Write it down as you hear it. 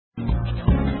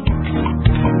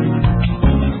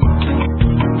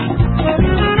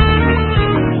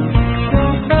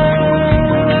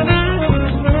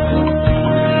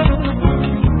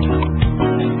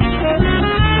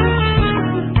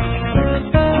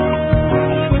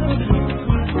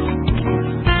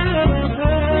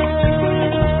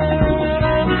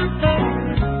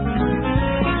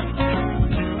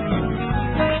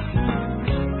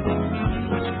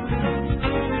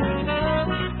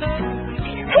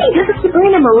This is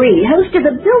Sabrina Marie, host of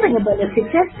the Building Abundant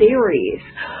Success Series.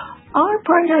 Our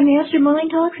Primetime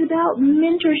Mastermind talks about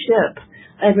mentorship.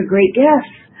 I have a great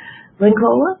guest,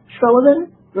 Lincola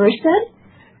Sullivan Burstead,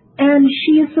 and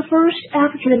she is the first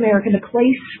African American to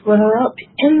place runner-up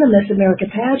in the Miss America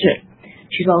pageant.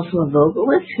 She's also a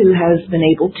vocalist who has been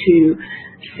able to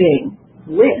sing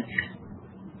with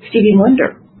Stevie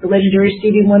Wonder, the legendary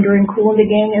Stevie Wonder and Kool and the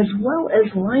Gang, as well as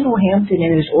Lionel Hampton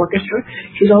and his orchestra.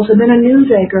 She's also been a news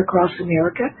anchor across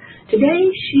America. Today,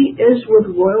 she is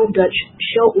with Royal Dutch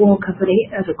Shell Oil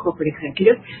Company as a corporate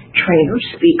executive, trainer,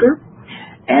 speaker,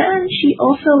 and she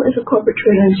also is a corporate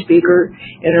trainer and speaker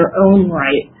in her own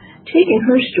right, taking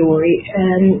her story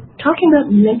and talking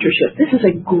about mentorship. This is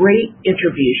a great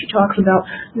interview. She talks about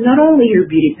not only her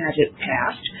beauty pageant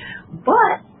past,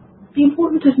 but the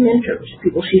importance of mentors,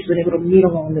 people she's been able to meet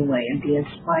along the way and be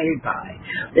inspired by.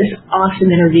 This awesome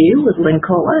interview with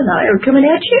Lincola and I are coming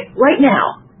at you right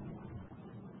now.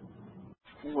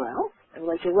 Well, I'd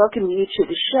like to welcome you to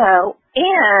the show.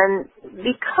 And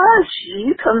because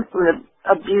you come from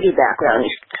a beauty background,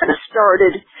 you kind of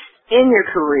started in your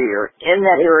career in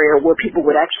that area where people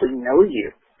would actually know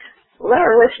you. Let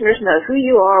our listeners know who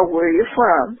you are, where you're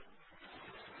from,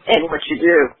 and what you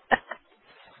do.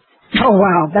 Oh,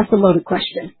 wow. That's a loaded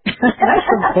question. That's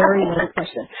a very loaded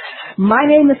question. My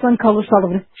name is Lincola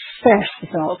Sullivan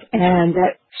Versfeld, and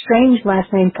that strange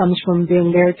last name comes from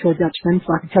being married to a Dutchman,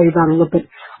 so I can tell you about a little bit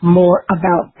more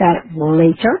about that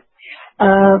later.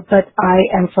 But I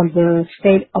am from the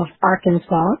state of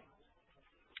Arkansas,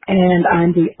 and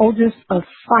I'm the oldest of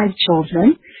 5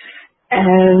 children.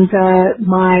 And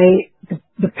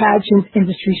the pageant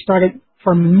industry started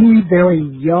for me very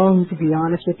young, to be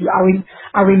honest with you.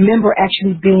 I remember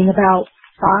actually being about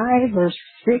 5 or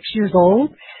 6 years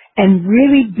old and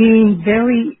really being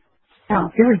very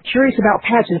curious about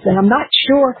pageants. And I'm not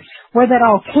sure where that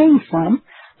all came from,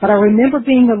 but I remember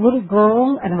being a little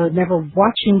girl and I remember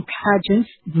watching pageants,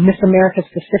 Miss America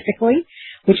specifically,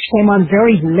 which came on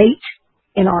very late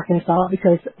in Arkansas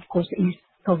because, of course, the East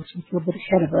Coast was a little bit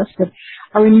ahead of us. But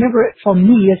I remember it for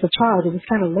me as a child, it was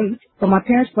kind of late. But my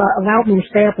parents allowed me to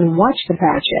stay up and watch the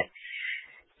pageant.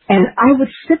 And I would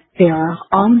sit there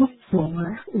on the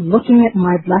floor looking at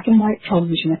my black and white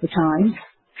television at the time.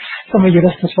 Some of you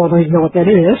listeners probably know what that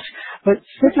is. But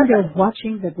sitting there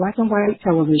watching the black and white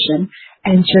television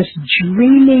and just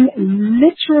dreaming,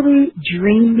 literally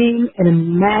dreaming and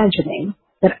imagining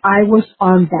that I was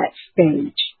on that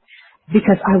stage.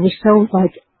 Because I was so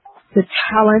the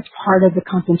talent part of the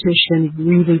competition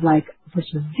really was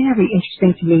very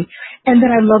interesting to me. And then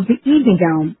I loved the evening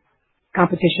gown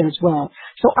competition as well.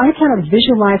 So I kind of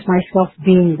visualized myself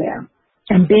being there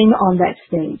and being on that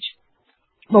stage.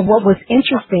 But what was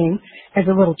interesting as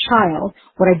a little child,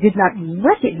 what I did not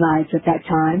recognize at that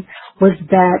time was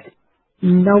that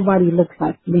nobody looked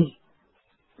like me.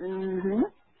 Mm-hmm.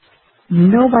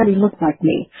 Nobody looked like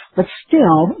me. But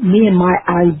still, me and my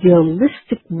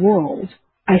idealistic world,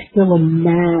 I still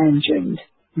imagined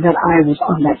that I was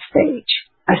on that stage.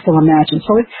 I still imagined.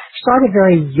 So it started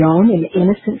very young and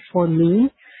innocent for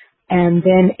me, and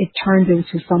then it turned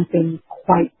into something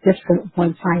quite different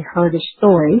once I heard a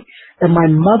story that my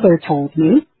mother told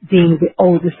me, being the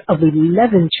oldest of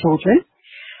 11 children,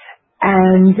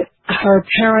 and her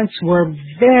parents were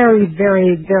very,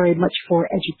 very, very much for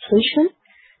education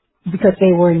because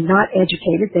they were not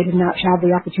educated. They did not have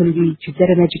the opportunity to get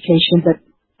an education, but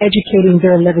educating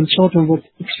their 11 children was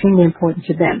extremely important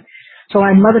to them. So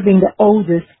my mother being the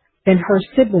oldest, then her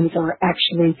siblings are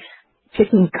actually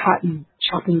picking cotton,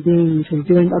 chopping beans, and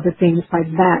doing other things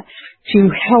like that to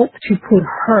help to put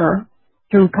her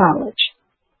through college.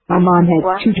 My mom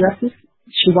had 2 dresses.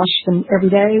 She washed them every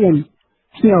day and,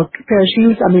 a pair of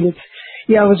shoes. I mean, it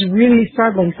was really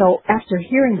struggling. So after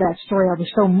hearing that story, I was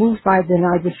so moved by it, then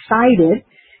I decided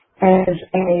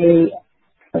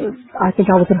I think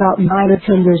I was about 9 or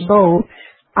 10 years old,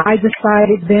 I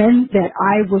decided then that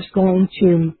I was going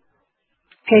to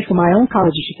pay for my own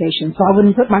college education. So I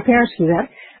wouldn't put my parents through that.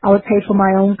 I would pay for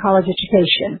my own college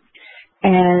education.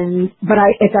 But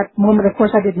at that moment, of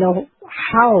course, I didn't know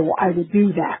how I would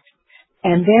do that.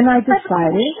 And then I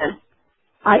decided,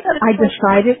 I'm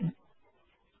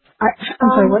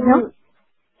sorry, what now?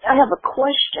 I have a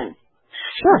question.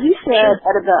 Sure. You said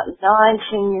at about 9,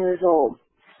 10 years old.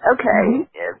 Okay.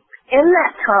 Mm-hmm. In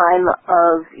that time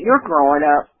of your growing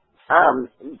up,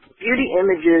 beauty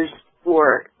images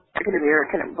for African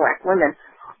American and Black women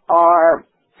are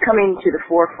coming to the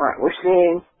forefront. We're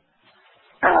seeing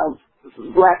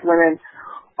Black women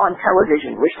on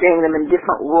television. We're seeing them in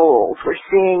different roles. We're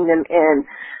seeing them in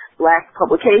Black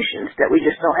publications that we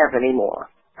just don't have anymore.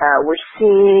 We're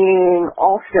seeing all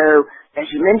also, as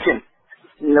you mentioned,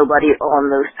 nobody on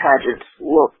those pageants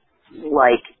looked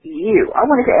like you. I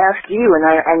wanted to ask you, and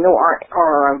I know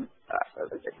our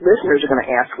listeners are going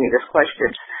to ask me this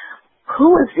question,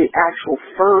 who is the actual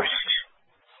first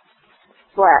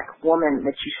black woman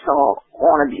that you saw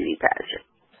on a beauty pageant?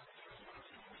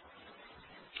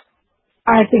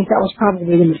 I think that was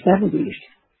probably in the 70s.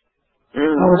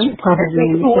 I was probably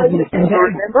in the 70s. Do you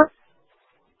remember?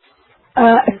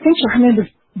 I think her name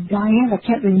was Diane. I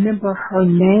can't remember her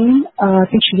name. I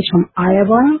think she was from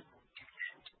Iowa.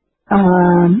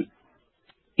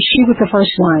 She was the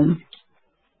first one.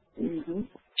 Mm-hmm.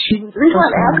 She was The reason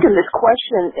I'm asking this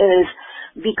question is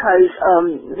because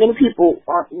many people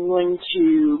aren't willing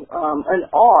to, and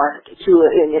are, to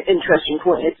an interesting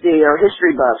point, if they are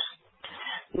history buffs,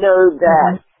 know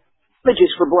that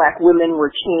images for black women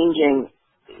were changing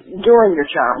during your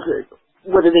childhood,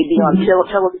 whether they be on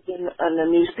television, on the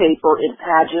newspaper, in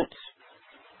pageants.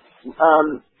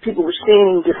 People were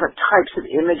seeing different types of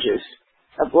images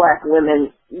of black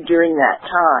women during that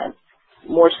time,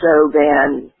 more so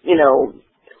than,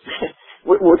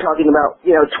 we're talking about,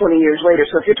 20 years later.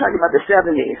 So if you're talking about the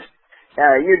 70s,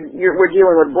 we're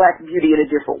dealing with black beauty in a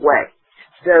different way.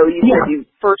 So you said you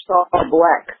first saw a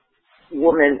black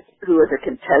woman who was a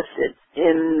contestant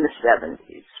in the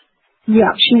 70s.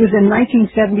 Yeah, she was in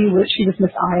 1970. She was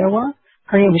Miss Iowa.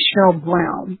 Her name was Cheryl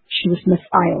Brown. She was Miss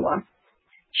Iowa.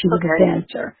 She was a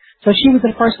dancer. So she was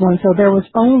the first one. So there was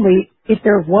only, if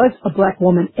there was a black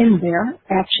woman in there,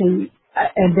 actually,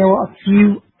 and there were a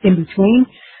few in between,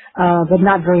 but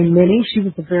not very many. She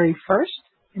was the very first,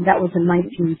 and that was in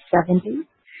 1970.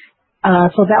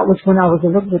 So that was when I was a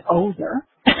little bit older.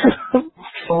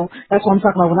 So that's what I'm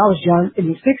talking about. When I was young, in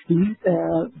the 60s,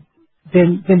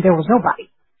 then there was nobody.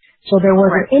 So there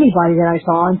wasn't anybody that I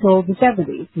saw until the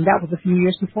 70s, and that was a few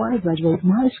years before I graduated from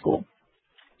high school.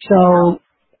 So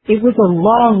it was a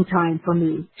long time for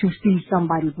me to see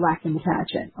somebody black in the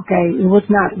pageant, okay? It was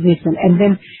not recent. And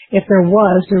then if there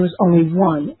was only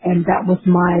one, and that was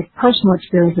my personal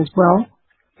experience as well.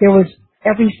 There was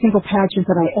every single pageant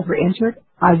that I ever entered,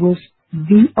 I was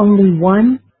the only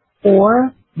one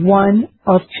or one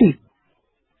of two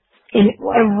in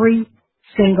every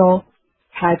single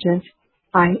pageant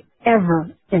I ever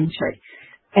entered.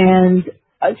 And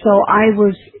so I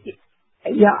was,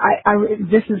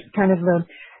 this is kind of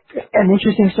an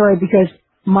interesting story because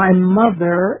my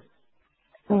mother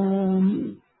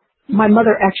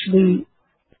actually,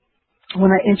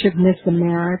 when I entered Miss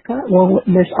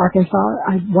Arkansas,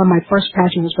 one of my first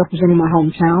pageant was representing my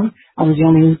hometown. I was the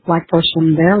only black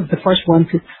person there, the first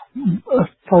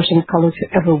person of color to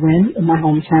ever win in my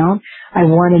hometown. I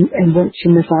won and went to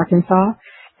Miss Arkansas.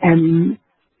 And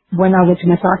when I went to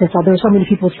Miss Arkansas, there were so many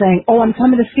people saying, "Oh, I'm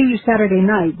coming to see you Saturday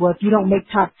night." Well, if you don't make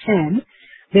top 10,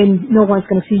 then no one's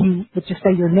going to see you but just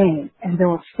say your name. And there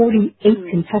were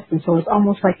 48 contestants, so it's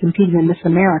almost like competing in Miss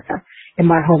America in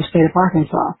my home state of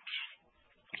Arkansas.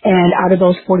 And out of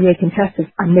those 48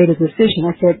 contestants, I made a decision.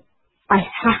 I said, I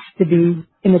have to be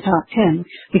in the top 10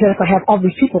 because I have all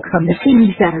these people come to see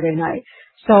me Saturday night.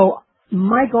 So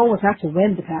my goal was not to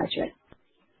win the pageant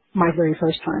my very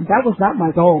first time. That was not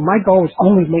my goal. My goal was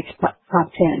only to make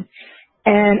top 10.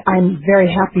 And I'm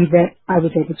very happy that I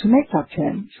was able to make top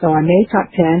 10. So I made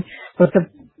top 10. But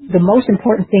the most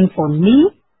important thing for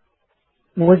me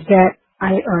was that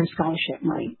I earned scholarship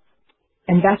money.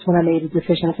 And that's when I made a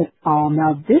decision. I said, oh,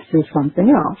 now this is something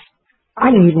else.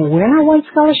 I didn't even win. I won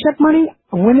scholarship money.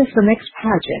 When is the next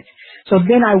pageant? So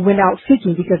then I went out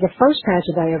seeking because the first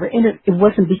pageant I ever entered, it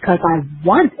wasn't because I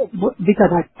wanted,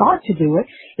 because I thought to do it.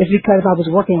 It's because I was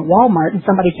working at Walmart and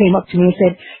somebody came up to me and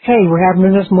said, hey, we're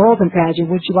having this Morgan pageant.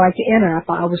 Would you like to enter? I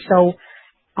thought I was so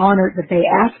honored that they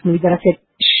asked me that I said,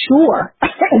 sure.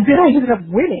 And then I ended up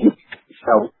winning.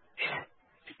 So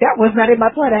that was not in my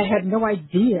plan. I had no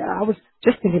idea. I was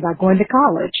just thinking about going to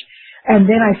college. And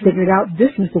then I figured out this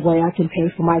is the way I can pay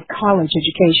for my college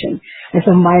education. And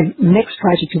so my next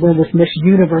project to win was Miss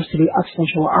University of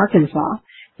Central Arkansas,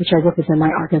 which I represent my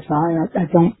Arkansas. I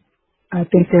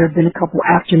think there have been a couple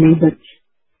after me, but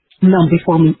none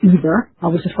before me either. I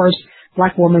was the first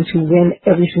black woman to win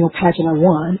every single pageant I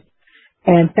won.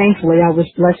 And thankfully I was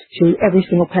blessed to every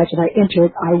single pageant I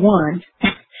entered, I won.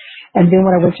 And then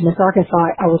when I went to Miss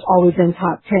Arkansas, I was always in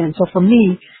top 10. So for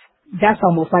me, that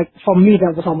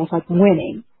was almost like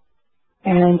winning.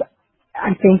 And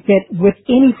I think that with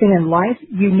anything in life,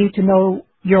 you need to know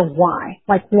your why.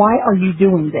 Like, why are you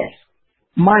doing this?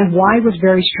 My why was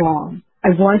very strong. I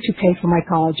wanted to pay for my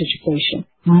college education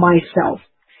myself.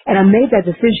 And I made that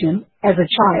decision as a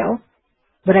child,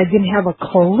 but I didn't have a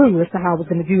clue as to how I was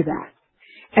going to do that.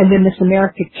 And then Miss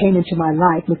America came into my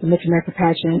life, Miss America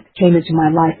pageant came into my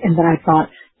life, and then I thought,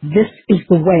 this is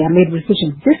the way, I made a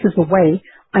decision, this is the way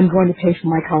I'm going to pay for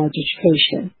my college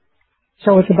education.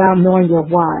 So it's about knowing your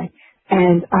why.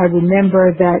 And I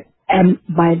remember that and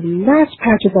my last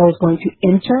pageant that I was going to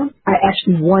enter, I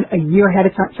actually won a year ahead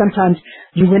of time. Sometimes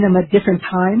you win them at different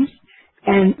times.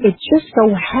 And it just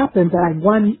so happened that I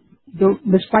won the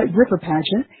Miss White River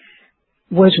pageant,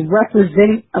 was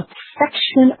representing a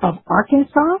section of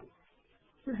Arkansas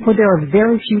where there are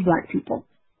very few black people.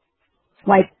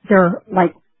 I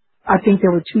think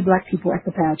there were 2 black people at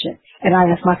the pageant. And I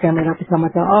asked my family not to come. I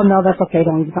thought, oh no, that's okay,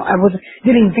 don't even come.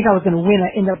 Didn't even think I was going to win.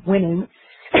 I ended up winning.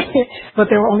 But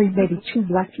there were only maybe 2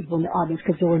 black people in the audience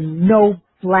because there were no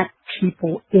black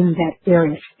people in that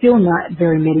area. Still not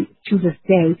very many to this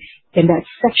day in that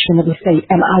section of the state.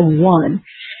 And I won.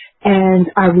 And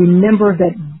I remember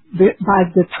that by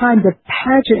the time the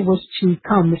pageant was to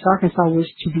come, Miss Arkansas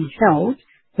was to be held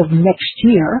the next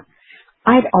year,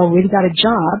 I'd already got a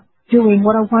job doing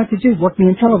what I wanted to do, working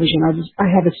in television. I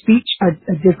had a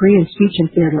degree in speech and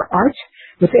theater arts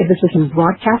with emphasis in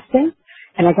broadcasting,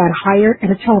 and I got hired at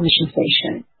a television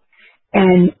station.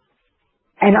 And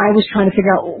I was trying to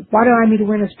figure out, why do I need to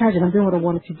win this pageant? I'm doing what I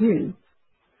wanted to do.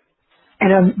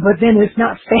 But then it's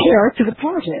not fair to the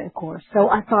pageant, of course. So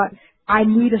I thought, I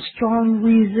need a strong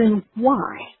reason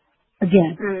why.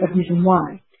 Again, the reason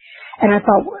why. And I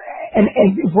thought, and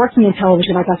working in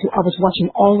television, I was watching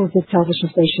all of the television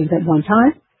stations at one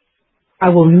time. I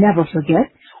will never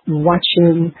forget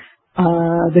watching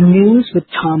the news with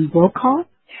Tom Brokaw.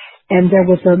 And there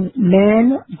was a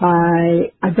man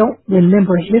I don't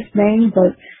remember his name,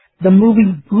 but the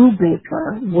movie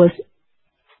Brubaker was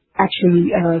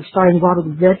actually starring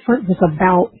Robert Redford, was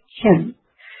about him.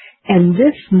 And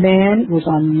this man was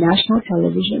on national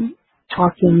television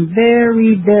talking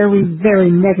very, very,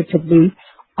 very negatively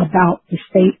about the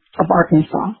state of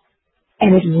Arkansas.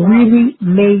 And it really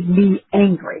made me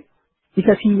angry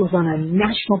because he was on a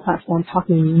national platform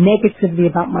talking negatively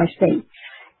about my state.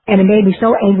 And it made me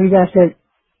so angry that I said,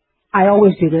 I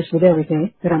always do this with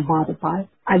everything that I'm bothered by.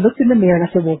 I looked in the mirror and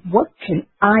I said, well, what can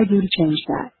I do to change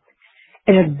that?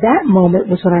 And at that moment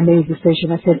was when I made a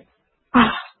decision. I said,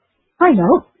 I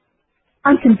know.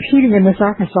 I'm competing in Miss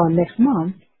Arkansas next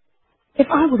month. If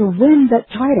I were to win that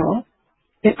title,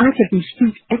 then I could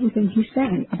dispute everything he's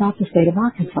saying about the state of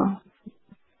Arkansas.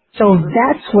 So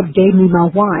that's what gave me my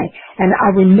why. And I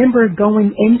remember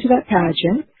going into that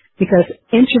pageant because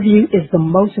interview is the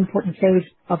most important phase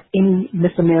of any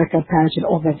Miss America pageant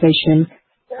organization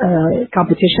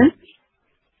competition.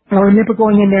 And I remember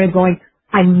going in there and going,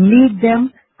 I need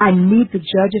them. I need the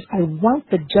judges. I want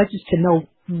the judges to know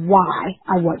why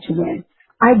I want to win.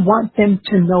 I want them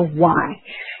to know why.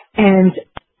 And,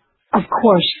 of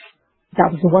course,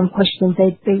 that was the one question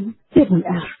they didn't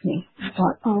ask me. I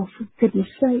thought, oh, for goodness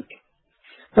sake.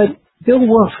 But Bill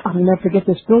Wolf, I'll never forget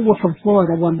this, Bill Wolf from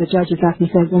Florida, one of the judges asked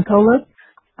me, said, Lincola,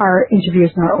 our interview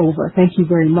is now over. Thank you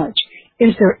very much.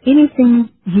 Is there anything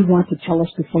you want to tell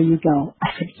us before you go?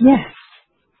 I said, yes,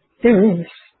 there is.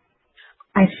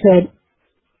 I said,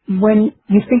 when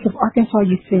you think of Arkansas,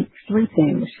 you think 3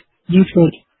 things. You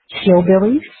think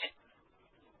hillbillies.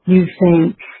 You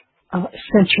think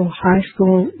Central High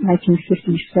School,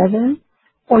 1957.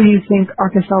 Or you think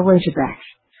Arkansas Razorbacks.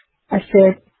 I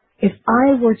said, if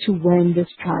I were to win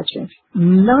this pageant,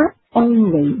 not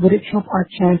only would it help our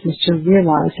chances to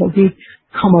realize that we've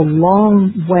come a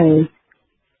long way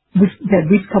since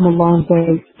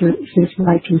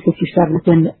 1957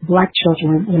 when black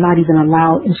children were not even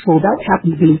allowed in school. That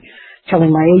happened to be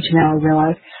telling my age now, I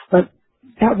realize, but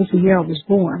that was the year I was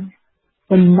born,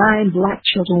 when 9 black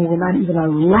children were not even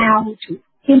allowed to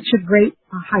integrate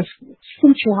a high school,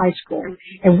 Central High School,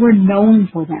 and we're known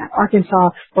for that. Arkansas,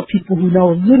 for people who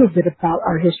know a little bit about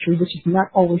our history, which is not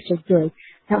always so good,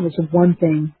 that was the one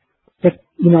thing that,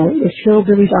 if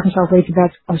hillbillies, Arkansas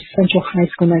Razorbacks, or Central High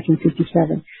School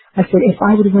 1957. I said, if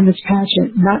I were to win this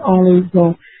pageant, not only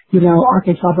will,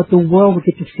 Arkansas, but the world will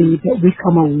get to see that we've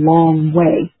come a long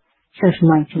way since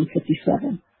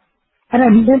 1957. And I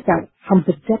meant that from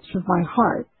the depths of my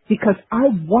heart because I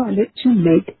wanted to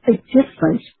make a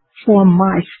difference for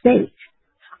my state.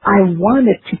 I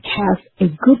wanted to cast a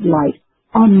good light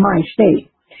on my state.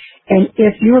 And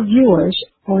if your viewers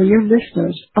or your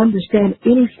listeners understand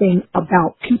anything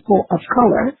about people of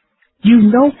color, you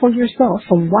know for yourself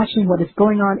from watching what is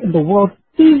going on in the world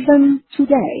even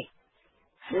today,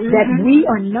 that we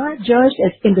are not judged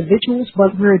as individuals,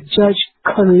 but we're judged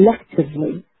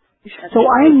collectively. So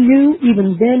I knew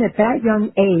even then at that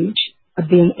young age of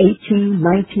being 18,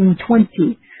 19,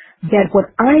 20, that what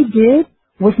I did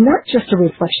was not just a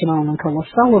reflection on Nicola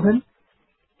Sullivan.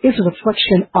 It's a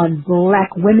reflection on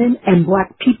Black women and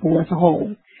Black people as a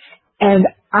whole. And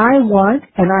I want,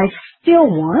 and I still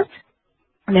want,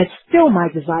 and it's still my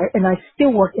desire, and I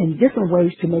still work in different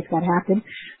ways to make that happen,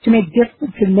 to make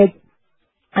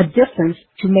a difference,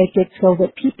 to make it so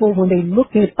that people, when they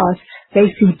look at us, they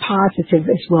see positive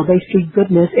as well. They see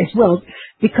goodness as well,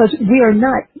 because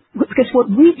because what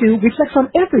we do reflects on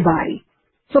everybody.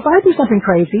 So if I do something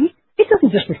crazy, it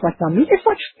doesn't just reflect on me,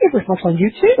 it reflects on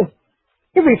you too.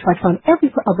 It reflects on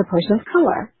every other person's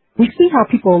color. We see how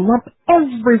people lump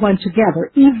everyone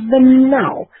together, even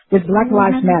now with Black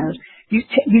Lives Matter. You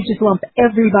just lump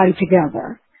everybody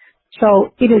together.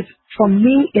 So it is, for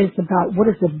me, it's about what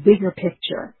is the bigger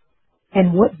picture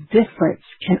and what difference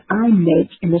can I make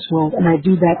in this world, and I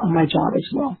do that on my job as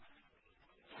well.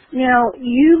 Now,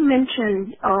 you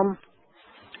mentioned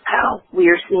how we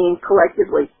are seeing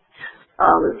collectively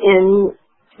in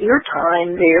your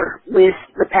time there with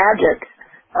the pageant,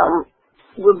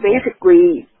 we're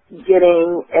basically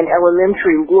getting an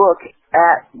elementary look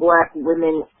at Black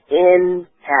women in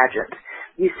pageants.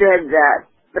 You said that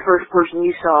the first person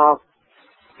you saw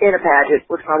in a pageant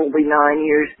was probably 9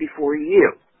 years before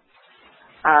you.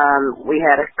 We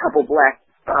had a couple Black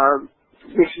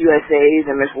Miss USAs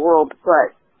and Miss World,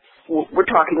 but we're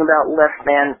talking about less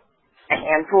than a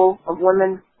handful of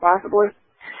women, possibly.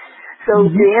 So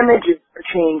the images are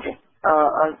changing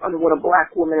on what a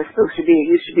Black woman is supposed to be.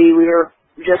 It used to be we were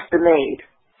just the maid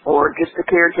or just the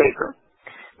caretaker.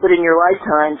 But in your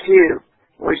lifetime, too,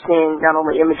 we're seeing not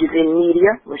only images in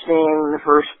media, we're seeing the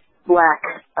first Black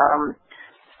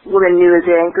women news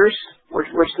anchors. We're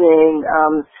seeing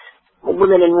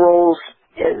women in roles,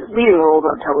 leading roles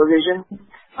on television.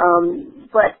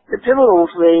 But the pivotal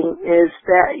thing is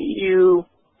that you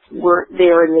were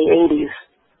there in the 80s,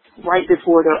 right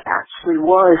before there actually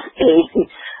was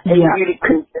a beauty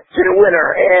contestant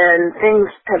winner, and things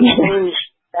have changed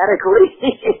radically.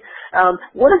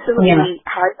 What are some of the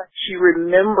highlights you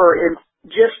remember in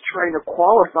just trying to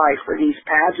qualify for these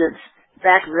pageants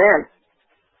back then?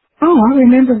 Oh, I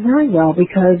remember very well,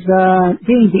 because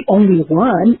being the only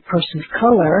one person of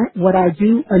color, what I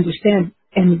do understand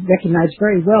and recognize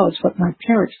very well is what my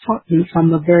parents taught me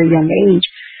from a very young age.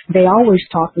 They always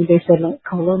taught me, they said,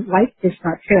 "Nicola, life is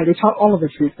not fair." They taught all of us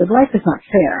this, that life is not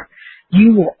fair.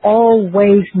 You will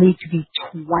always need to be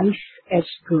twice as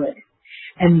good.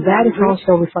 And that is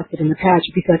also reflected in the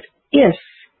pageant, because if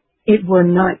it were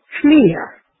not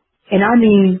clear, and I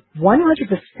mean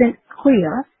 100%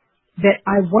 clear, that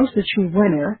I was the true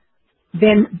winner,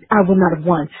 then I would not have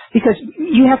won. Because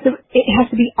it has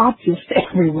to be obvious to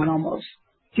everyone almost.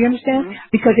 Do you understand?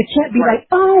 Because it can't be like,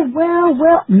 oh,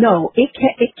 well, no, it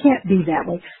can't be that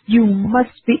way. You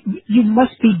must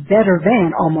be better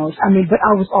than almost. I mean, but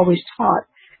I was always taught,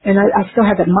 and I still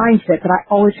have that mindset that I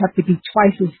always have to be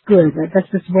twice as good. That's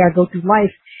just the way I go through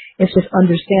life. It's just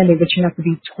understanding that you have to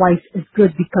be twice as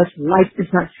good, because life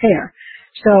is not fair.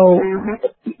 So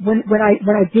when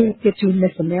I did get to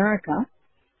Miss America,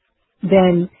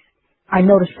 then I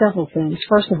noticed several things.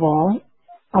 First of all,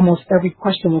 almost every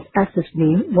question was asked of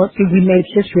me. Well, see, we made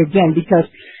history again, because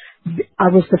I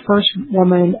was the first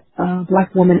woman,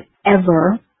 Black woman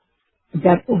ever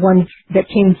that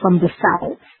came from the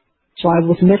South. So I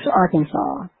was Miss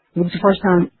Arkansas. It was the first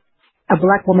time a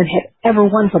Black woman had ever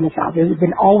won from the South. It had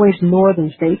been always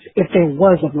northern states. If there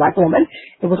was a Black woman,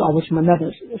 it was always from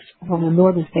a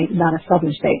northern state, not a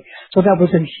southern state. So that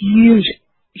was a huge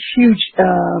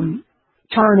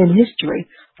turn in history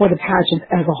for the pageant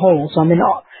as a whole. So I mean,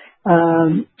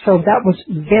 so that was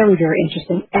very, very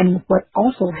interesting. And what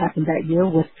also happened that year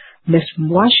with Miss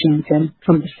Washington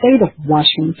from the state of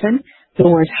Washington,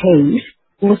 Doris Hayes,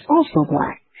 who was also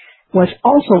Black, was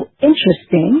also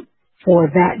interesting for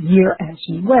that year as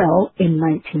well in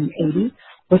 1980,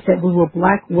 was that we were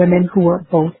Black women who were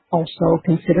both also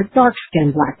considered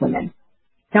dark-skinned Black women.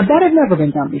 Now, that had never been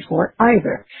done before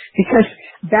either, because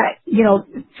that,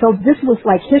 so this was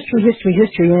like history,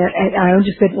 and I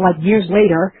understood like years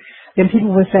later, then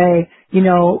people would say,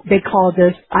 they called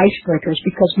us icebreakers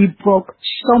because we broke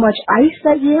so much ice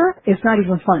that year, it's not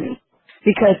even funny.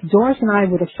 Because Doris and I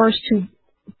were the first two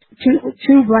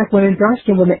Black women,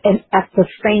 dark-skinned women, and at the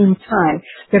same time.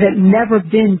 There had never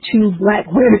been two Black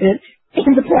women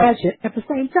in the pageant at the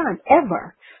same time,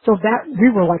 ever. So that,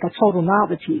 we were like a total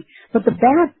novelty. But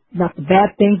not the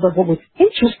bad thing, but what was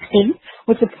interesting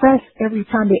was the press, every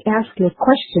time they asked you a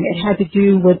question, it had to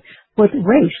do with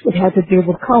race. It had to do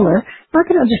with color. I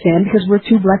can understand, because we're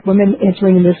two Black women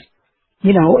entering this,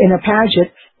 in a pageant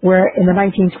where in the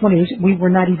 1920s we were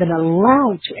not even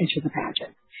allowed to enter the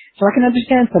pageant. So I can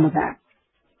understand some of that.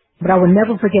 But I will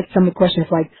never forget some of the questions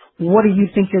like, what do you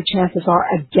think your chances are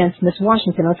against Miss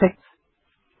Washington? I was like,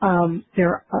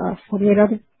 there are 48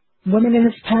 other women in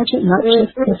this pageant, not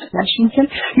just Miss Washington.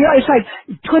 You know, it's like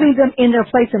putting them in their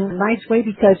place in a nice way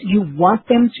because you want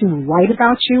them to write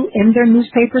about you in their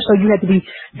newspaper, so you had to be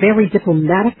very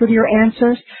diplomatic with your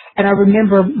answers. And I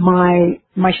remember my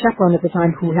chaperone at the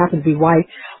time, who happened to be white,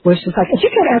 was just like, if you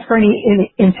can't ask her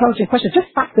any intelligent questions, just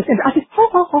stop this. And I said,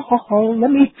 let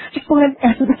me just go ahead and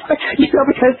answer this question, you know,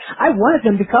 because I wanted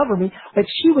them to cover me, but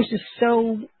she was just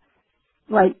so,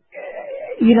 like,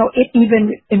 you know, it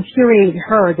even infuriated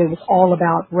her that it was all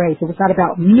about race. It was not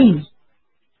about me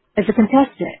as a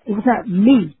contestant. It was not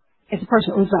me as a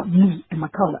person. It was about me and my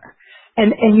color.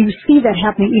 And you see that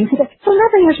happening even today. So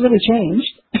nothing has really changed.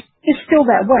 It's still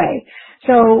that way.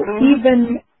 So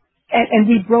even, and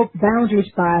we broke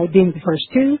boundaries by being the first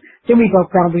two. Then we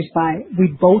broke boundaries by,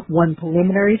 we both won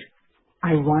preliminaries,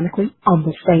 ironically, on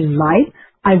the same night.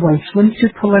 I won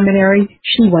swimsuit preliminary.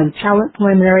 She won talent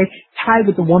preliminary, tied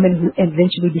with the woman who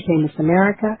eventually became Miss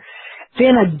America.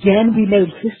 Then again, we made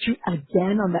history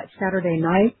again on that Saturday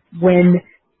night when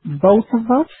both of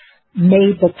us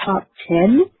made the top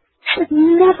 10. That had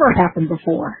never happened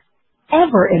before,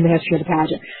 ever in the history of the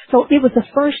pageant. So it was the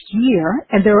first year,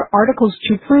 and there are articles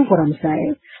to prove what I'm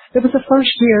saying. It was the first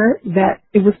year that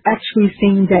it was actually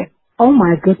seen that, oh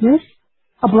my goodness,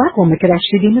 a black woman could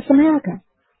actually be Miss America.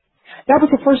 That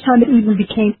was the first time it even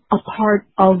became a part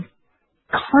of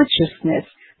consciousness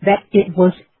that it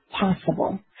was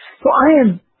possible. So I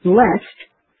am blessed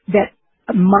that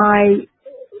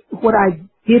what I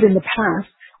did in the past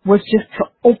was just to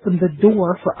open the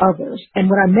door for others. And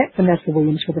when I met Vanessa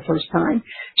Williams for the first time,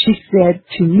 she said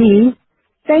to me,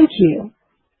 thank you.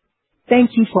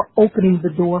 Thank you for opening the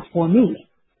door for me.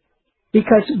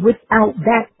 Because without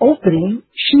that opening,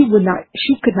 she could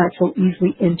not so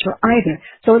easily enter either.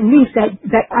 So at least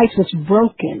that ice was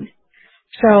broken.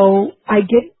 So I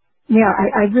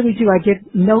really do. I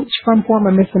get notes from former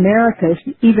Miss Americas,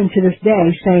 even to this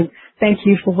day, saying, thank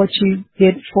you for what you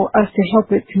did for us to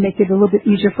help it, to make it a little bit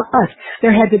easier for us.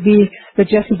 There had to be the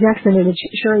Jesse Jackson and the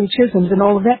Shirley Chisholms and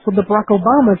all of that for the Barack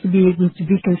Obama to be able to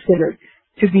be considered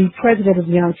to be president of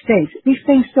the United States. These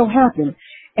things still happen.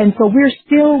 And so we're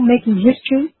still making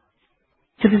history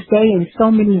to this day in so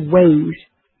many ways,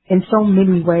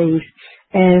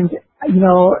 And, you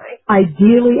know,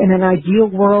 ideally, in an ideal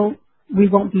world,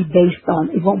 it won't be based on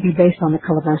the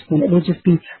color of our skin. It will just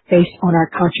be based on our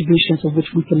contributions of which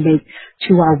we can make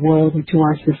to our world and to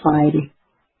our society.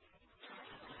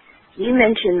 You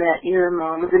mentioned that your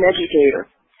mom was an educator.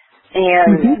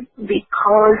 And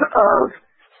because of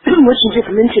what you just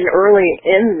mentioned early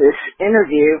in this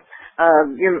interview,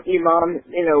 your mom,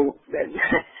 you know,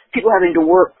 people having to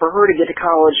work for her to get to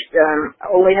college,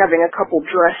 only having a couple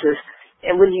dresses.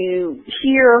 And when you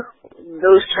hear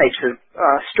those types of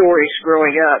stories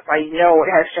growing up, I know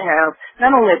it has to have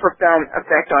not only a profound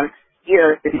effect on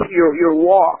your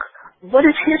walk, but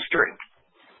it's history.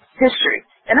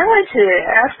 And I wanted to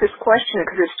ask this question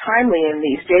because it's timely in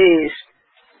these days.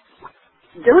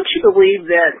 Don't you believe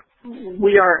that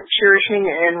we aren't cherishing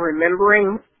and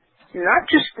remembering not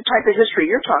just the type of history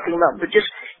you're talking about, but just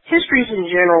histories in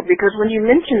general? Because when you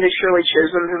mention the Shirley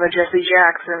Chisholms and the Jesse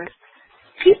Jacksons,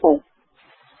 people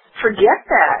forget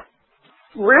that,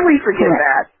 really forget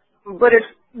that. But if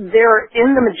they're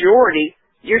in the majority,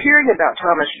 you're hearing about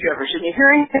Thomas Jefferson, you're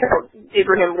hearing about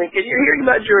Abraham Lincoln, you're hearing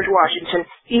about George Washington,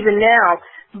 even now.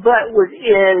 But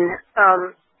within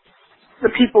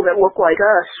the people that look like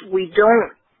us, we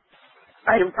don't,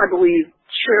 I believe,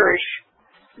 cherish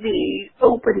the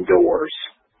open doors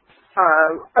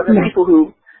of the people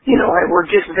who, you know, were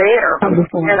just there.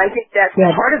 And I think that's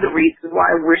part of the reason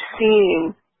why we're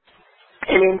seeing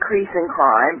an increase in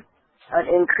crime, an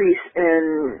increase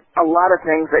in a lot of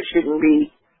things that shouldn't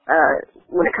be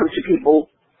when it comes to people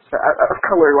of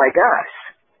color like us.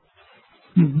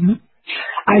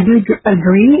 I do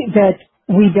agree that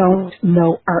we don't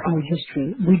know our own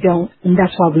history. We don't, and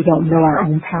that's why we don't know our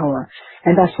own power.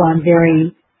 And that's why I'm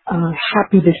very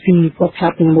happy to see what's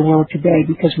happening in the world today,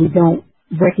 because we don't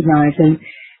recognize, and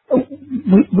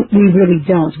we really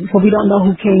don't. So we don't know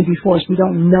who came before us. We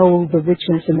don't know the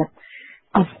richness and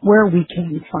of where we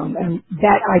came from, and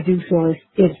that I do feel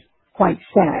is quite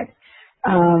sad.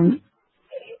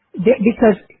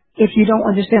 Because if you don't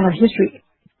understand our history,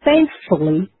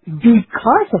 thankfully,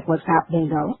 because of what's happening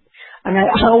though, and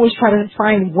I always try to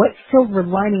find what silver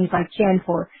linings I can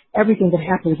for everything that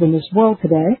happens in this world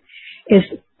today, is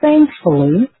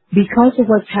thankfully, because of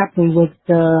what's happening with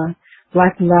the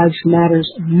Black Lives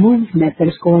Matters movement that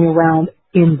is going around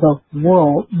in the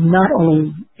world, not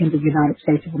only in the United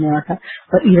States of America,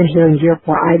 but even here in Europe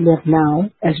where I live now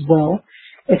as well.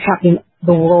 It's happening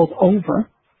the world over.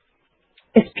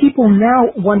 It's people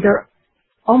now wonder,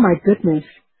 oh my goodness,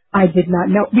 I did not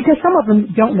know. Because some of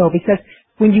them don't know, because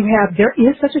when you have, there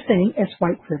is such a thing as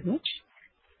white privilege.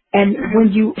 And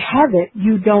when you have it,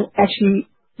 you don't actually,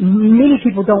 many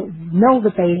people don't know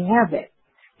that they have it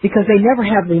because they never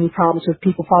have any problems with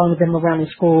people following them around in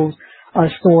schools or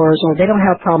stores, or they don't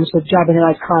have problems with driving a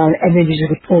nice car and then you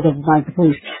just get pulled over by the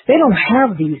police. They don't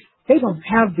have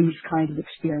these kinds of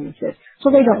experiences. So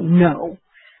they don't know.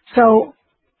 So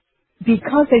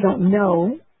because they don't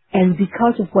know, and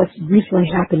because of what's recently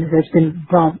happened that's been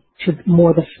brought to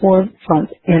more the forefront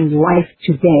in life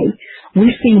today,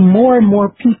 we see more and more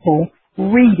people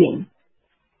reading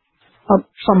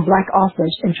from Black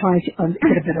authors and trying to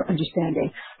get a better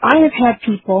understanding. I have had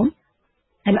people,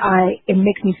 and it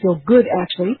makes me feel good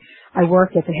actually. I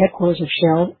work at the headquarters of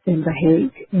Shell in The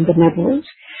Hague, in the Netherlands,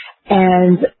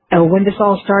 and when this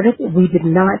all started, they did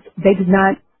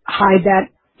not hide that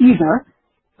either.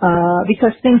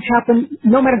 Because things happen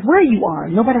no matter where you are,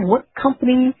 no matter what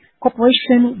company,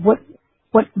 corporation, what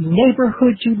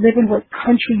neighborhood you live in, what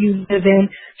country you live in,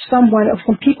 some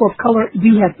people of color,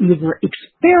 we have either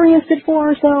experienced it for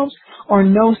ourselves or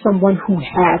know someone who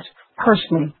has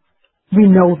personally. We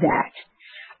know that.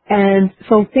 And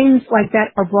so things like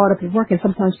that are brought up at work, and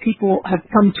sometimes people have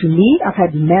come to me. I've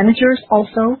had managers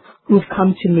also who've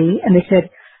come to me and they said,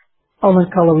 oh,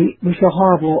 Color, we feel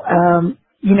horrible.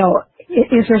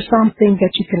 Is there something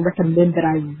that you can recommend that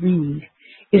I read?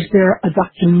 Is there a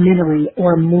documentary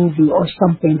or a movie or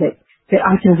something that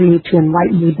I can read to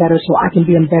enlighten me better so I can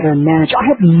be a better manager? I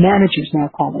have managers now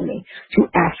calling me to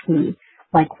ask me,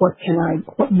 like,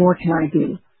 what more can I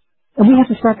do? And we have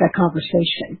to start that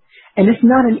conversation. And it's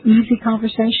not an easy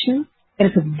conversation, and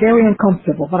it's very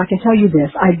uncomfortable. But I can tell you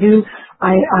this,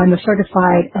 I'm a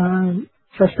certified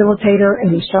facilitator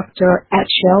and instructor at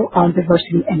Shell on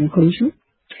diversity and inclusion.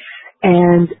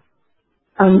 And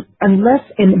unless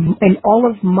in all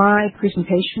of my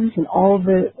presentations and all of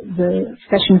the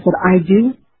sessions that I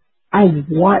do, I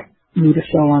want you to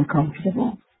feel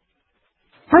uncomfortable.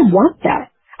 I want that.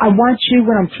 I want you,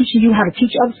 when I'm teaching you how to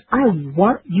teach others, I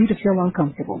want you to feel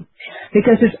uncomfortable.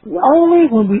 Because it's only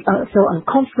when we feel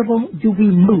uncomfortable do we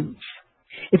move.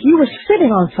 If you were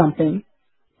sitting on something,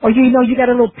 or you got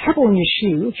a little pebble in your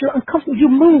shoe, if you're uncomfortable, you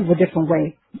move a different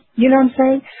way. You know what I'm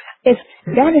saying?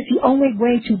 That is the only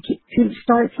way to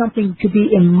start something to be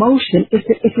in motion. Is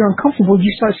that if you're uncomfortable,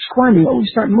 you start squirming or you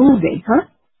start moving, huh?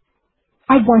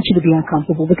 I want you to be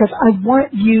uncomfortable because I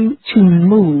want you to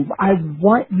move. I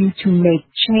want you to make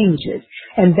changes.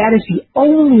 And that is the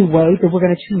only way that we're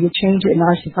going to see a change in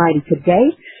our society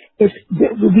today. Is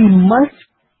that we must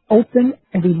open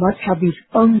and we must have these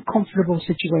uncomfortable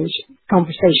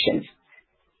conversations.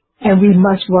 And we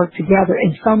must work together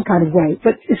in some kind of way.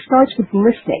 But it starts with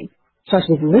listening. It starts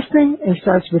with listening and it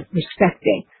starts with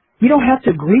respecting. You don't have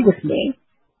to agree with me,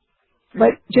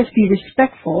 but just be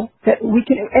respectful that we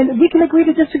can agree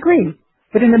to disagree.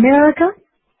 But in America,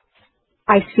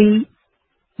 I see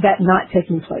that not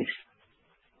taking place.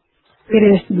 It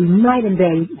is night and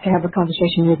day to have a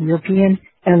conversation with an European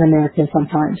and an American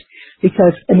sometimes.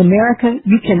 Because in America,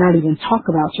 you cannot even talk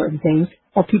about certain things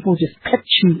or people just cut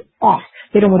you off.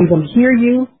 They don't want to even hear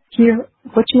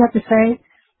what you have to say,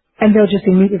 and they'll just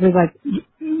immediately like,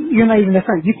 you're not even their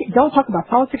friend. Don't talk about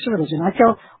politics or religion. I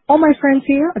tell all my friends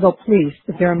here, I go, please,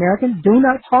 if they're American, do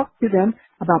not talk to them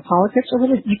about politics or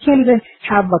religion. You can't even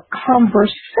have a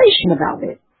conversation about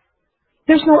it.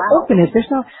 There's no openness.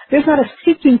 There's not a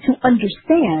seeking to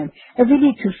understand, and we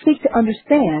need to seek to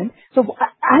understand. So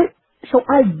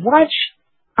I watch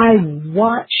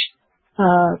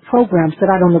programs that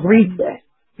I don't agree with.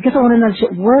 Because I want to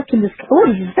know where can this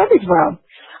studies from.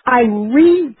 I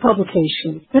read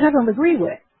publications that I don't agree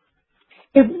with.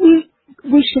 If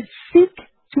we should seek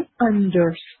to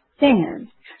understand.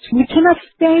 So we cannot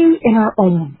stay in our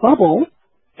own bubble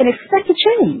and expect to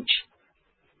change.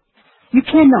 You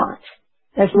cannot.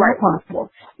 That's not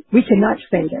possible. We cannot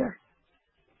stay there.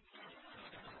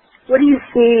 What do you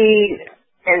see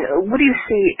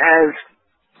as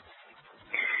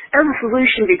a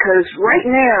solution? Because right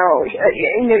now,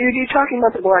 you're talking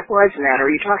about the Black Lives Matter.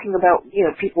 You're talking about,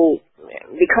 people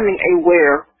becoming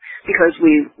aware, because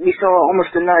we saw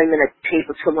almost a 9-minute tape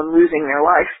of someone losing their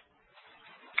life.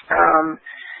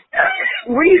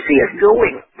 Where do you see us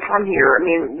going from here? I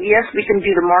mean, yes, we can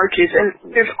do the marches,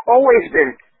 and there's always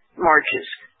been marches,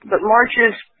 but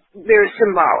marches, they're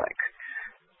symbolic.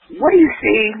 What do you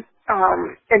see,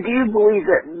 and do you believe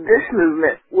that this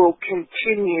movement will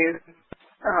continue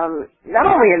not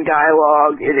only in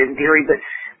dialogue and in theory, but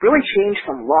really change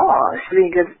some laws. I mean,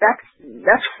 because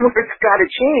that's where it's got to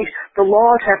change. The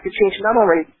laws have to change not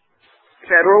only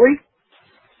federally,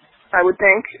 I would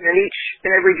think,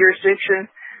 in every jurisdiction,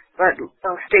 but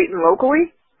state and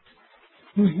locally.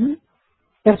 Mm-hmm.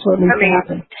 That's what needs to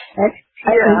happen.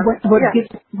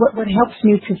 What helps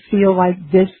me to feel like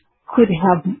this could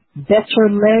have better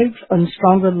legs and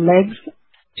stronger legs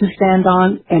to stand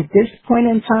on at this point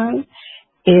in time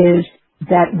is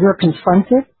that we're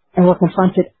confronted, and we're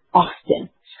confronted often.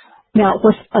 Now,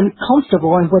 what's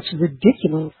uncomfortable and what's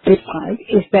ridiculous is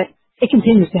that it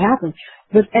continues to happen.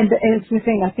 And it's the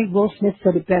thing, I think Will Smith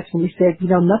said it best when he said,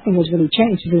 nothing has really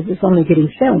changed. It's only getting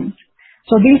filmed.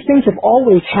 So these things have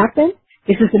always happened.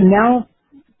 This is now,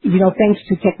 thanks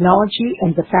to technology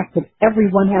and the fact that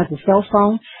everyone has a cell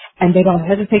phone and they don't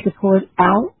hesitate to pull it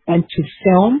out and to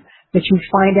film, that you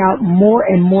find out more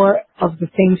and more of the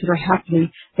things that are happening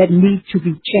that need to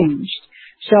be changed.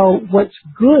 So what's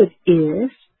good is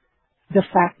the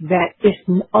fact that it's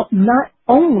not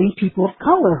only people of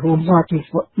color who are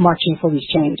marching for these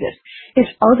changes. It's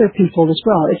other people as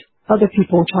well. It's other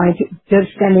people they're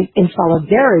standing in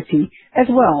solidarity as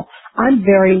well.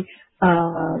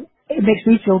 It makes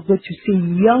me feel good to see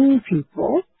young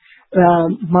people.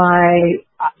 My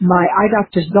eye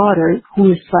doctor's daughter,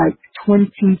 who is like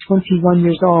 21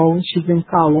 years old, she's in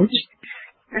college,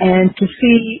 and to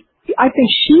see, I think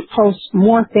she posts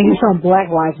more things on Black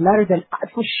Lives Matter than,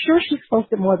 for sure she's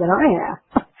posted more than I have.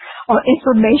 On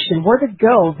information, where to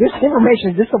go, this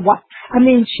information,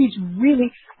 she's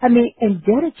really, and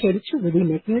dedicated to really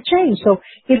making a change. So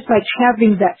it's like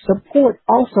having that support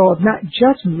also of not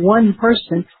just one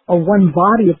person or one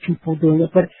body of people doing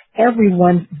it, but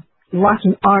everyone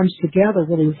locking arms together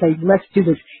really say, let's do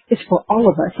this. It's for all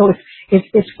of us. So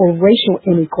it's for racial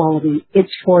inequality.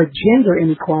 It's for gender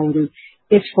inequality.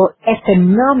 It's for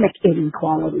economic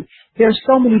inequality. There's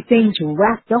so many things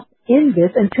wrapped up in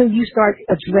this. Until you start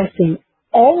addressing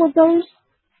all of those,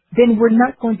 then we're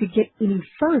not going to get any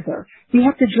further. We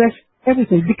have to address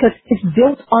everything because it's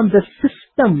built on the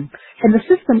system, and the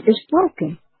system is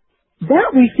broken.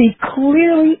 That we see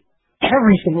clearly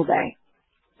every single day.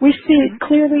 We see it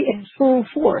clearly in full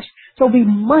force. So we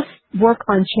must work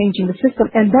on changing the system,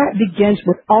 and that begins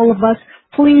with all of us.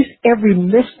 Please, every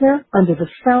listener under the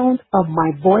sound of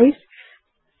my voice,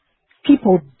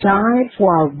 people died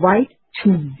for our right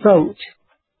to vote.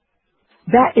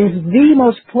 That is the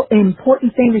most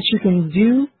important thing that you can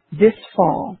do this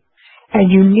fall.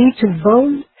 And you need to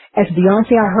vote, as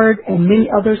Beyonce I heard and many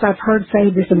others I've heard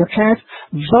say this in the past,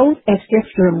 vote as if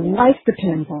your life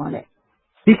depends on it.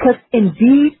 Because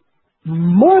indeed,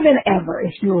 more than ever,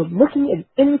 if you're looking at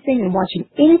anything and watching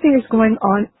anything that's going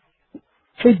on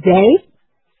today,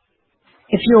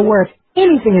 if you're aware of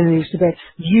anything in the news today,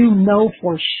 you know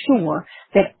for sure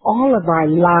that all of our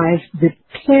lives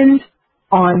depend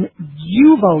on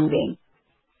you voting.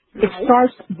 It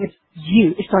starts with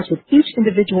you. It starts with each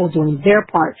individual doing their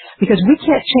part. Because we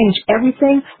can't change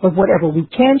everything, but whatever we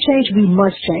can change, we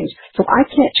must change. So I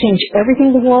can't change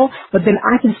everything in the world, but then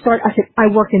I can start. I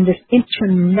work in this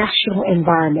international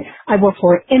environment. I work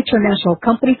for an international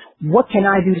company. What can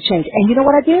I do to change? And you know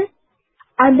what I did?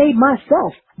 I made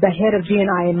myself the head of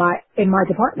D&I in my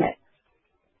department.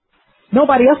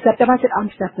 Nobody else stepped up. I said,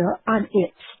 I'm stepping up. I'm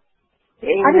it.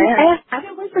 I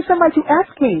didn't wait for somebody to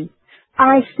ask me.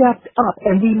 I stepped up,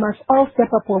 and we must all step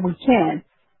up where we can.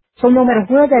 So no matter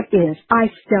where that is,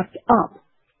 I stepped up.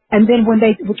 And then when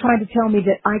they were trying to tell me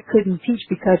that I couldn't teach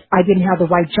because I didn't have the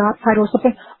right job title or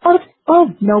something,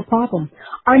 no problem.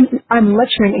 I'm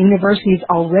lecturing in universities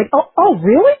already. Oh,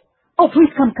 really? Oh,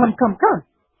 please come.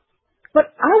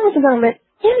 But I wasn't going to let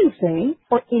anything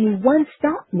or anyone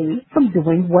stop me from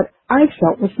doing what I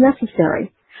felt was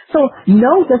necessary. So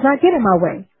no does not get in my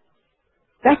way.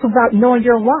 That's about knowing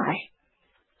your why.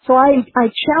 So I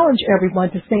challenge everyone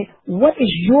to say, what is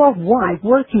your why?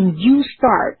 Where can you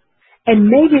start? And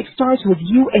maybe it starts with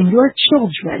you and your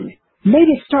children.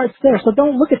 Maybe it starts there. So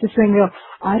don't look at this thing and go,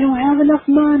 I don't have enough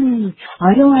money.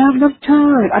 I don't have enough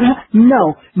time.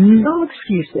 No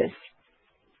excuses.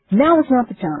 Now is not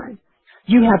the time.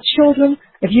 You have children.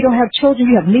 If you don't have children,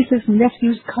 you have nieces,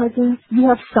 nephews, cousins. You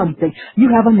have something. You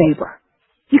have a neighbor.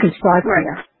 You can start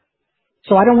there.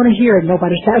 So I don't want to hear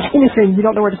nobody has anything. You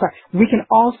don't know where to start. We can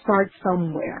all start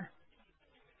somewhere.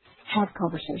 Have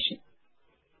conversation.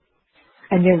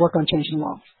 And then work on changing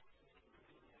laws.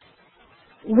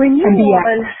 When you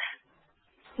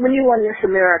won Miss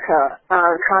America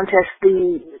contest,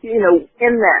 in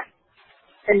that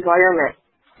environment,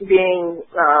 being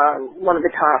one of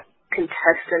the top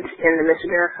contestants in the Miss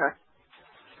America,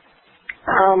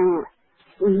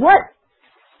 what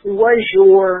was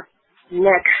your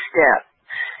next step?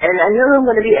 And I know I'm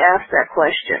going to be asked that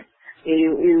question.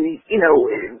 You know,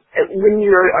 when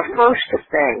you're first to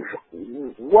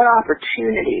things, what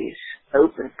opportunities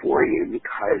open for you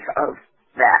because of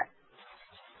that?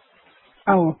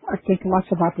 Oh, I think lots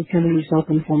of opportunities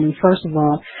open for me. First of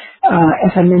all,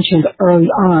 as I mentioned early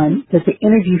on, that the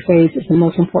interview phase is the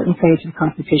most important phase of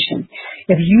competition.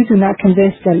 If you do not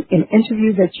convince them in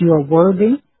interview that you are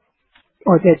worthy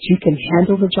or that you can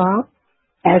handle the job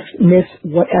as Miss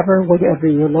whatever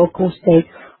your local, state,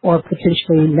 or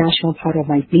potentially national title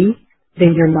might be,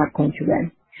 then you're not going to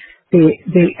win.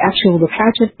 The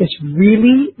pageant is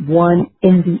really won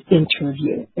in the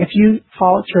interview. If you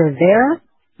falter there,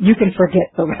 you can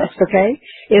forget the rest, okay?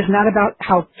 It's not about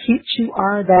how cute you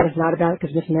are. That is not about it,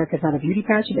 because Miss America is not a beauty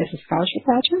pageant. It's a scholarship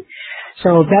pageant.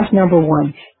 So that's number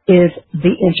one, is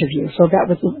the interview. So that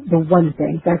was the one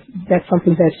thing. That's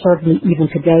something that served me even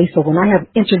today. So when I have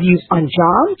interviews on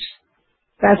jobs,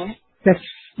 that's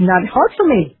not hard for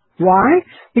me. Why?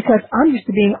 Because I'm used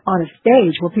to being on a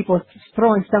stage where people are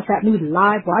throwing stuff at me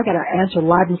live. Well, I got to answer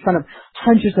live in front of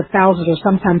hundreds of thousands or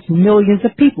sometimes millions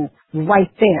of people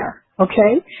right there.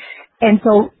 Okay? And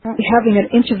so having an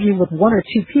interview with one or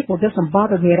two people doesn't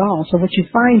bother me at all. So what you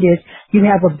find is you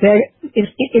have a better,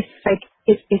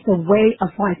 it's a way of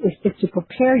life. It's to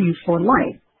prepare you for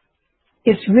life.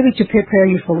 It's really to prepare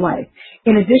you for life.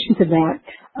 In addition to that,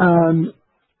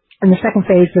 and the second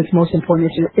phase that's most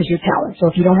important is your talent. So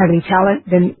if you don't have any talent,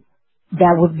 then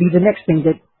that would be the next thing,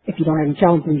 that if you don't have any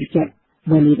talent, then you can't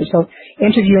win either. So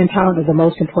interview and talent is the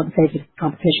most important phase of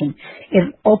competition.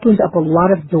 It opened up a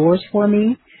lot of doors for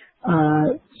me.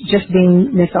 Just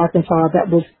being Miss Arkansas, that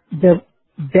was the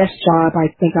best job I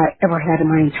think I ever had in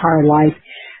my entire life.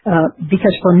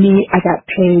 Because for me, I got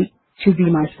paid to be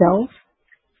myself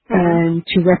and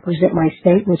to represent my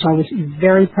state, which I was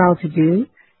very proud to do.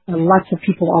 And lots of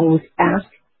people always ask,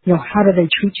 how do they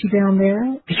treat you down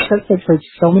there? Because they've heard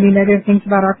so many negative things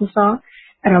about Arkansas.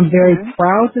 And I'm very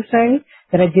proud to say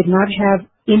that I did not have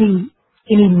any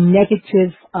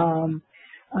negative,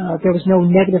 there was no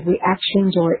negative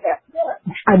reactions, or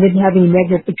I didn't have any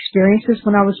negative experiences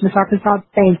when I was Miss Arkansas.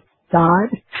 Thank God.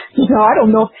 I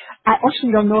don't know. I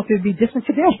actually don't know if it would be different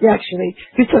today, actually,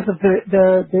 because of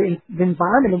the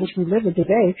environment in which we live in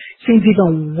today seems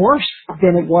even worse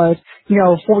than it was,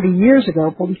 40 years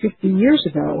ago, 40, 50 years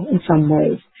ago in some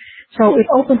ways. So it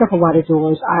opened up a lot of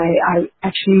doors. I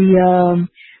actually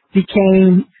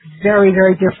became very,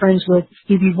 very dear friends with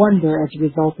Stevie Wonder as a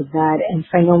result of that, and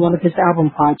sang on one of his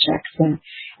album projects, and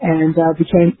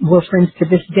we're friends to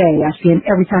this day. I see him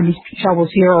every time he travels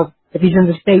here, or if he's in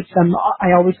the States,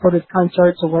 I always go to his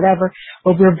concerts or whatever,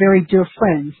 but we're very dear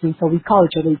friends, and so we call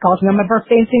each other. He calls me on my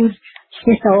birthday and sings,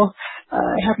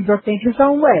 happy birthday in his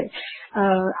own way.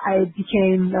 I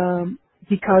became,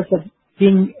 because of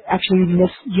being actually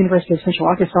Miss University of Central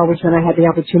Arkansas, was when I had the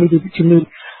opportunity to meet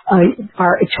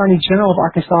our Attorney General of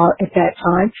Arkansas at that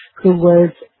time, who was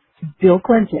Bill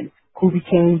Clinton, who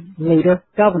became later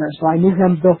governor. So I knew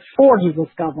him before he was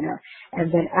governor.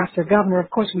 And then after governor, of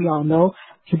course, we all know,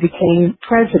 he became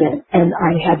president. And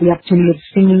I had the opportunity of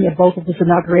singing at both of his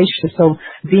inaugurations, so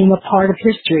being a part of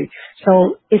history.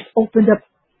 So it's opened up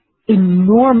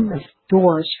enormous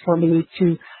doors for me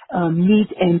to meet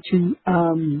and to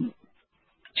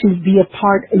be a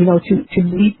part, to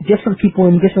meet different people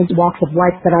in different walks of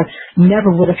life that I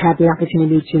never would have had the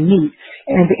opportunity to meet.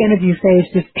 And the interview phase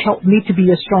just helped me to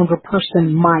be a stronger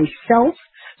person myself,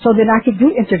 so that I could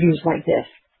do interviews like this.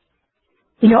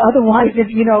 Otherwise, if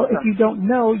you don't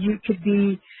know, you could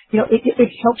be, it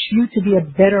helps you to be a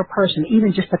better person,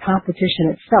 even just the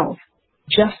competition itself.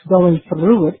 Just going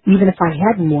through it, even if I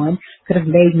hadn't won, could have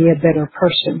made me a better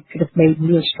person, could have made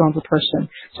me a stronger person.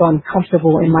 So I'm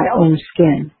comfortable in my own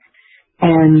skin.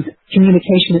 And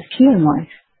communication is key in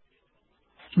life.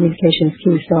 Communication is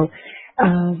key. So,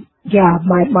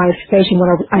 my station, when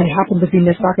I happened to be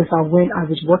Miss Arkansas when I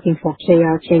was working for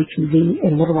KRK-TV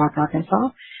in Little Rock,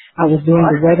 Arkansas. I was doing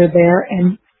the weather there,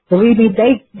 and believe me,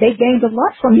 they gained a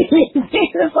lot from me.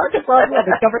 Miss Arkansas,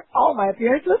 they covered all my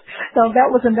appearances. So that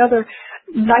was another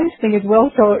nice thing as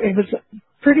well. So it was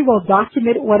pretty well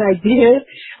documented what I did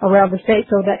around the state,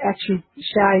 so that actually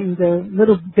shined a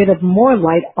little bit of more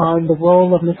light on the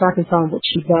role of Miss Arkansas and what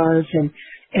she does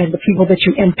and the people that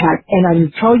you impact. And I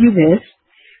will tell you this,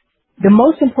 the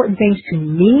most important things to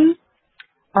me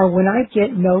are when I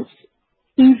get notes,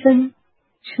 even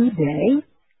today,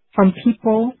 from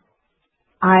people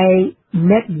I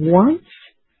met once,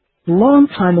 long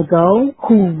time ago,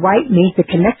 who write me, to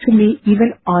connect to me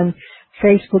even on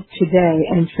Facebook today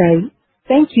and say,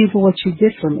 thank you for what you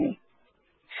did for me.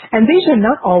 And these are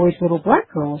not always little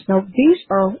black girls. Now, these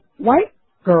are white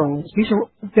girls. These are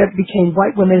that became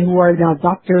white women who are now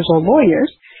doctors or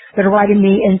lawyers that are writing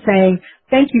me and saying,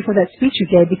 thank you for that speech you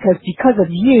gave because of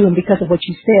you and because of what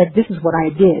you said, this is what I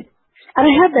did. And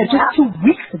I had that just 2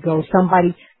 weeks ago.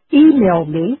 Somebody emailed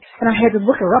me, and I had to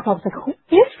look her up. I was like, who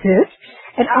is this?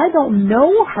 And I don't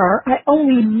know her. I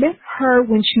only met her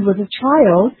when she was a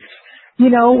child, you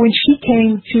know, when she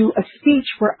came to a speech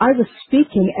where I was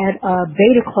speaking at a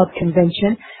Beta Club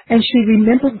convention, and she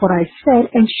remembered what I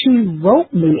said, and she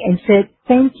wrote me and said,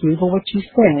 thank you for what you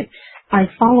said. I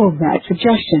followed that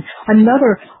suggestion.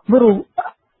 Another little,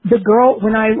 the girl,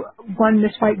 when I won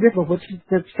Miss White River, which is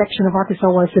the section of Arkansas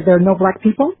where I said there are no black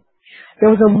people, there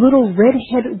was a little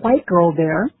red-headed white girl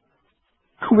there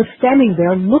who was standing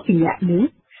there looking at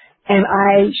me, and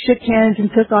I shook hands and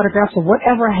took autographs or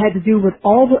whatever I had to do with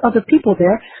all the other people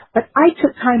there, but I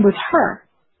took time with her.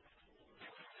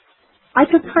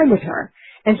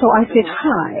 And so I said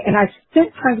hi, and I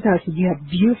spent time with her. I said, you have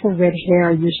beautiful red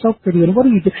hair, and you're so pretty, and what do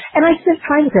you do? And I spent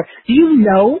time with her. Do you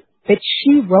know that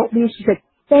she wrote me and she said,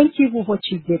 thank you for what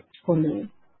you did for me.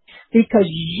 Because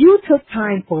you took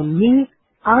time for me,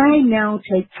 I now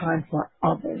take time for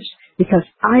others. Because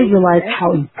I realized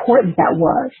how important that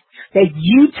was. That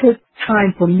you took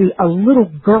time for me, a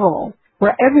little girl,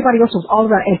 where everybody else was all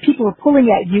around, and people were pulling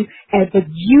at you, but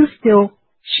you still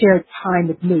shared time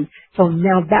with me. So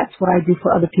now that's what I do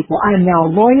for other people. I am now a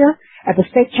lawyer at the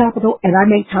state capitol, and I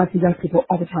make time for young people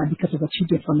all the time because of what you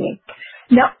did for me.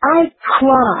 Now, I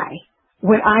cry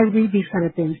when I read these kind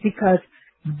of things because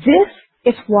this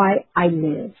is why I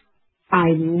live.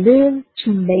 I live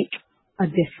to make a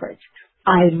difference.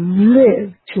 I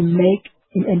live to make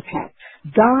an impact.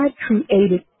 God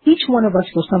created each one of us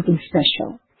for something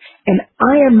special. And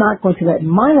I am not going to let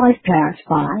my life pass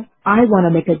by. I want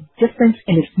to make a difference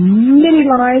in as many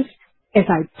lives as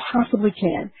I possibly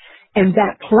can. And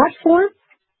that platform,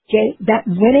 that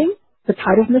winning the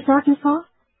title of Miss Arkansas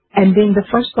and being the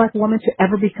first black woman to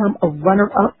ever become a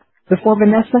runner-up before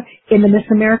Vanessa in the Miss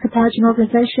America pageant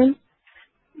organization,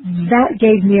 that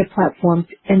gave me a platform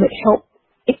and it helped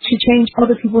it to change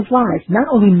other people's lives, not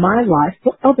only my life,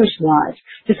 but others' lives,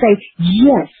 to say,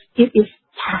 yes, it is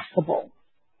possible.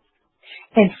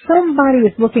 And somebody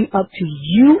is looking up to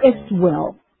you as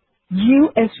well,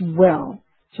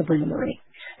 Sabrina Marie.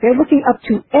 They're looking up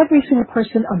to every single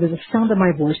person under the sound of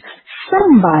my voice.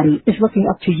 Somebody is looking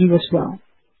up to you as well.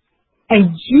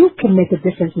 And you can make a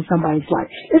difference in somebody's life.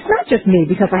 It's not just me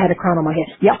because I had a crown on my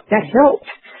head. Yep, that helped.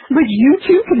 But you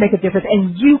too can make a difference,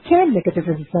 and you can make a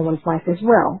difference in someone's life as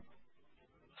well.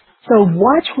 So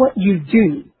watch what you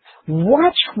do.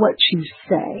 Watch what you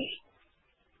say.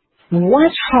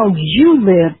 Watch how you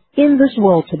live in this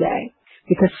world today,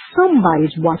 because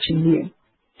somebody's watching you.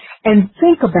 And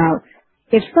think about,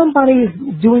 if somebody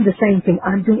is doing the same thing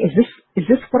I'm doing, is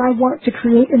this what I want to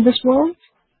create in this world?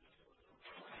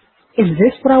 Is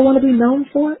this what I want to be known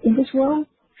for in this world?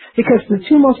 Because the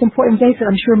two most important days that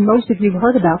I'm sure most of you have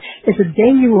heard about is the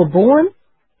day you were born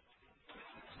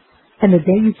and the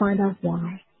day you find out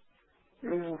why.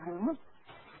 Mm-hmm.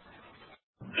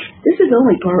 This is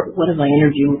only part one of my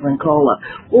interview with Lincola.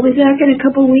 We'll be back in a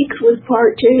couple weeks with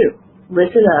part two.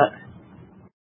 Listen up.